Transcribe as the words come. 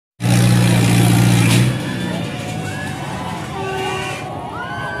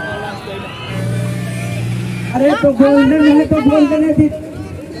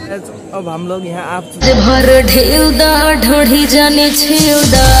अब हम लोग यहाँ आप भर ढेउदा ढोढी जाने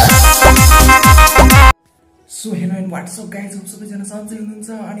छेउदा। So hello and what's up guys, हम सबैजना सन्चै हुनुहुन्छ।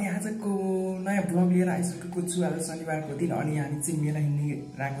 अनि आजको नयाँ ब्लग लिएर आइसकेको छु। आज शनिबारको दिन अनि हामी चाहिँ मेला हिँड्ने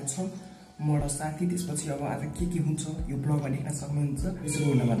रहेको छौँ म र साथी। त्यसपछि अब आज के हुन्छ यो ब्लगमा देख्न सक्नुहुन्छ। सुरु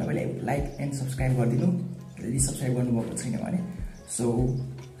हुनुभन्दा पहिले लाइक एन्ड सब्सक्राइब गरिदिनु यदि सब्सक्राइब गर्नुभएको छैन भने। सो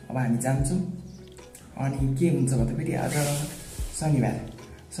अब हामी जान्छौँ। अनि के हुन्छ भन्दा फेरि आज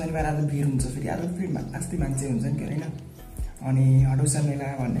शनिबार आज भिड हुन्छ। फेरि आज फेरि आस्ते मान्छे हुन्छ नि के होइन। अनि हथौसा मेला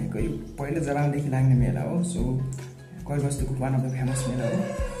भनेको यो पहिलो जमानादेखि लाग्ने मेला हो। So कपिलवस्तुको one of the famous मेला हो।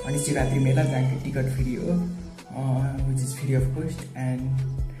 अनि शिवरात्रि मेला जहाँको टिकट फ्री हो, which is free of cost and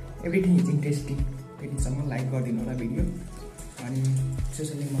everything is interesting. त्यतिसम्म लाइक गरिदिनु होला भिडियो। अनि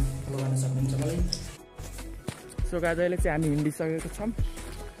सोसियल मिडियामा फलो गर्न सक्नुहुन्छ मलाई। सो गाइज अहिले चाहिँ हामी हिँडिसकेको छौँ,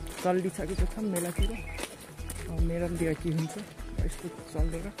 चलिसकेको छौँ मेलातिर। मेलातिर के हुन्छ यस्तो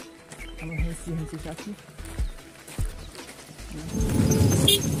चल्देर हाम्रो हेन्सी साथी।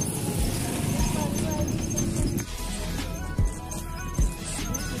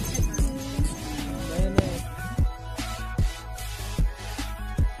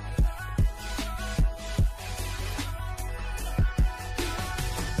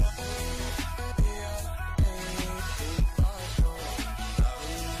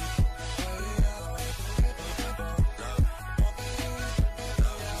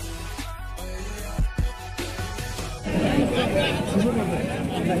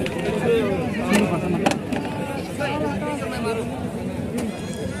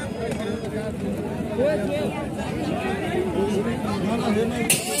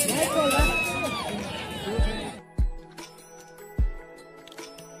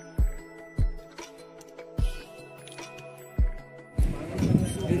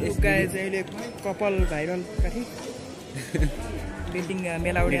 गाइज अहिले कपाल भाइरल काठी डेटिङ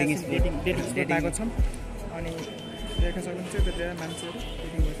मेला डेटिङ स्टेट आएको छौँ। अनि देख्न सक्नुहुन्छ त्यतिर मान्छेहरू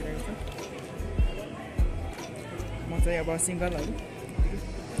डेटिङ बसिरहेको छ। म चाहिँ अब सिङ्गल है।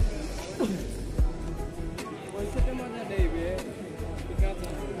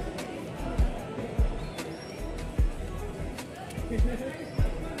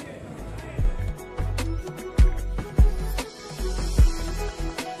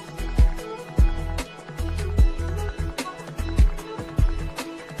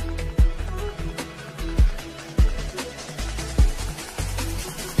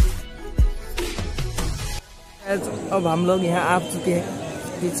 अब हम लोग यहाँ आ चुके हैं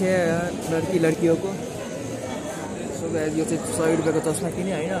पीछे लड़कियों को। सो गाइस यो चाहिँ 100 रुपियाँको चस्मा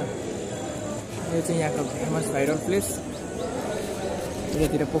किने होइन। यो चाहिँ यहाँको फेमस भाइरल प्लेस।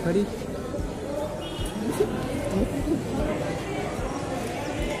 यतातिर पोखरी।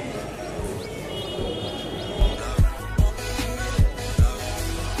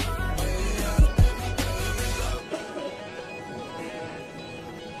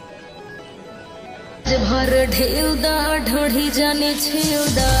 भर ढेउदा ढोढी जाने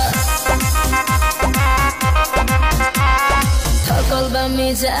छेउदा। थकल बा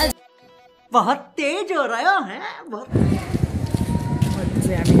मिजाज बहुत तेज हो रहा है बहुत।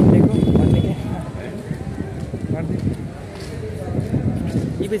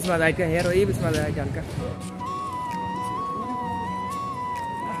 ये बीचमा जाएगा हेर ये बीचमा जाएगा हल्का।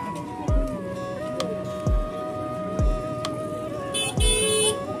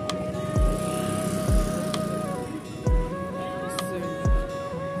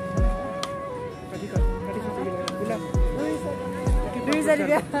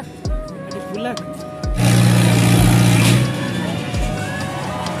 बुलक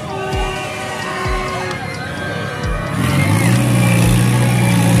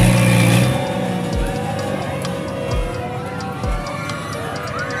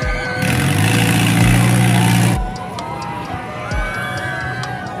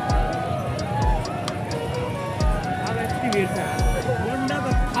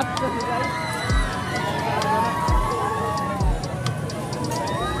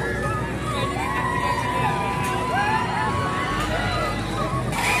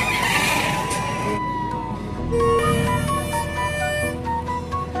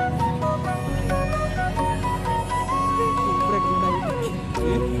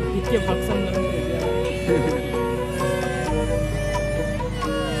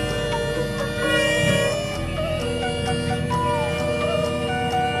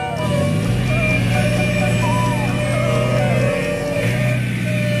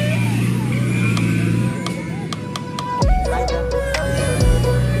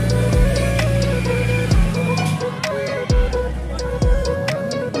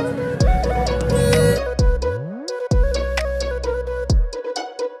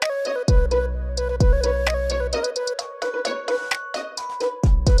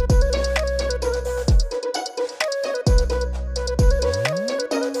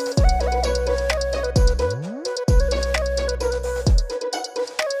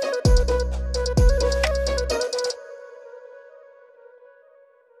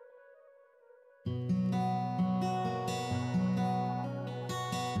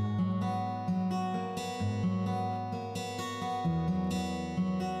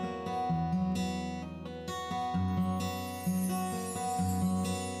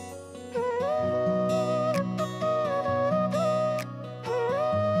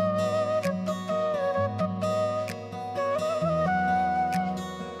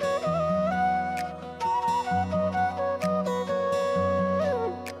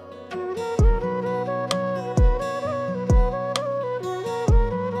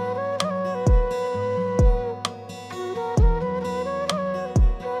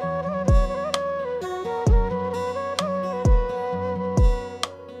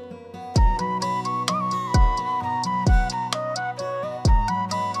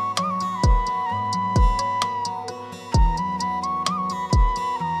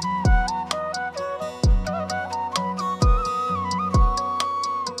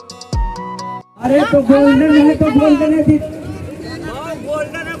अरे तो गोल्डन है तो गोल्डन है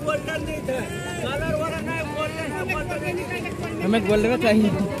गोल्डन है गोल्डन नहीं था कलर वाला नहीं गोल्डन है गोल्डन हमें गोल्डन चाहिए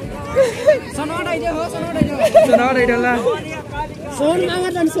सनोड आइडिया हो ला सोन मांगा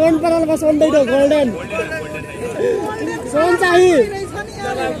जन सोन परल बा सोन दैदो गोल्डन सोन चाहिए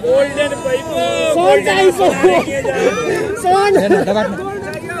गोल्डन भाइको सोन चाहिए सोन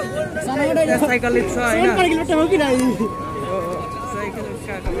साइकल छ हैन सोन पर किलो हो कि नहीं साइकल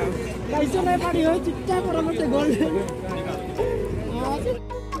उसका कमाओ पैसा नहीं पड़ी हो चिट्टा पर मत गोल्डन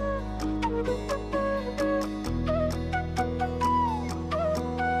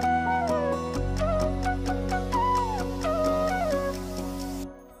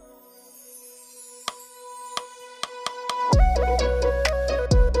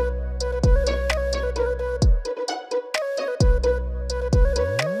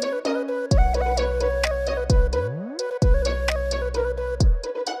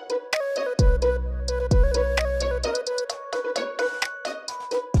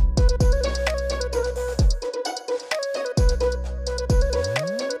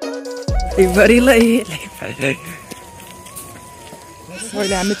भरिलाई अहिले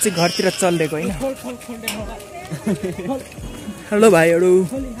हामी चाहिँ घरतिर चल्देको होइन हेलो भाइहरू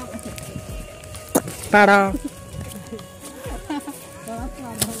टाढा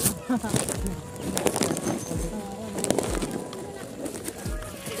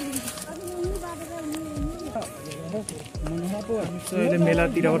अहिले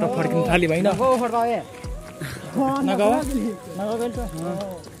मेलातिरबाट फर्किनु थाल्यो होइन नगावा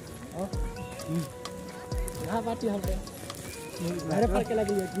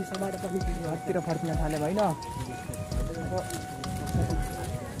घरतिर फर्किन थाल्यो होइन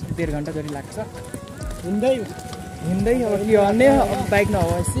 1.5 घन्टा जति लाग्छ हिँड्दै अब के गर्ने बाइक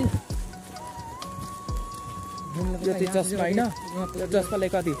नहोस् जति चस्मा होइन चस्माले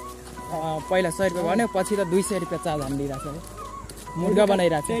कति पहिला 100 रुपियाँ भन्यो पछि त 200 रुपियाँ चार्ज हालिरहेको छ मुर्गा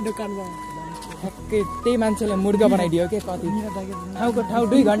बनाइरहेको छ दोकानमा त्यही मान्छेले मुर्गा बनाइदियो के कति ठाउँको ठाउँ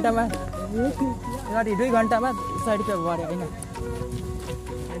 2 घन्टामा कति 2 घन्टामा 100 रुपियाँ गऱ्यो होइन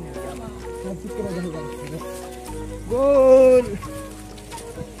गोल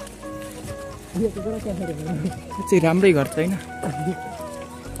चाहिँ राम्रै घर छ होइन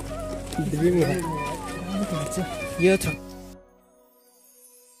यो छ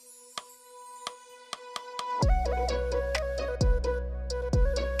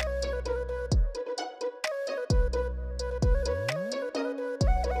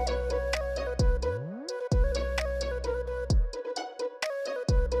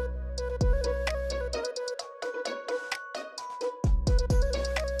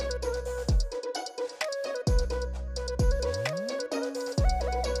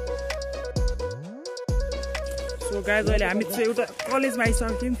सो गाइज अहिले हामी चाहिँ एउटा कलेजमा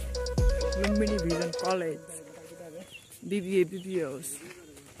आइसक्यौँ लुम्बिनी भिजन कलेज बिबिए होस्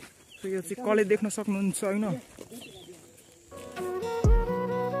सो यो चाहिँ कलेज देख्न सक्नुहुन्छ होइन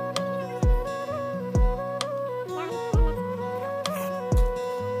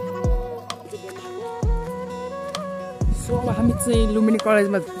सो हामी चाहिँ लुम्बिनी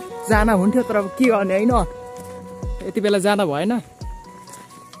कलेजमा जान हुन्थ्यो तर अब के गर्ने होइन यति बेला जाँदा भएन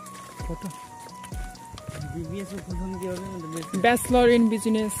bachelor in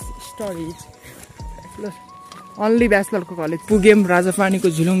business studies only ब्याचलरको कलेज पुग्यौँ राजापानीको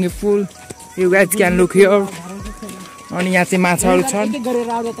झुलुङ्गे पुल you guys can look here अनि यहाँ चाहिँ माछाहरू छन्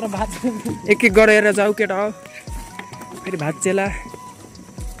एक एक गरेर जाऊ केटा हो फेरि भात चेला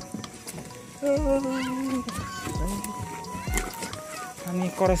हामी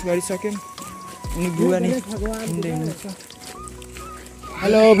क्रस गरिसक्यौँ अनि बुवा नि हिँड्दै हुनुहुन्छ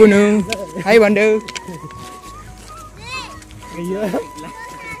hello Bunu high भन्देऊ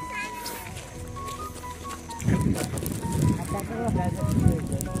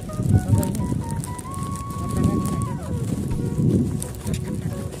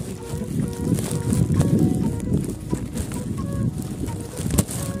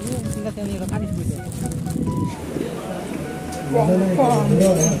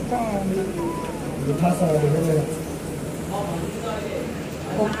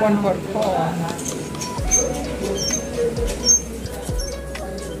Popcorn for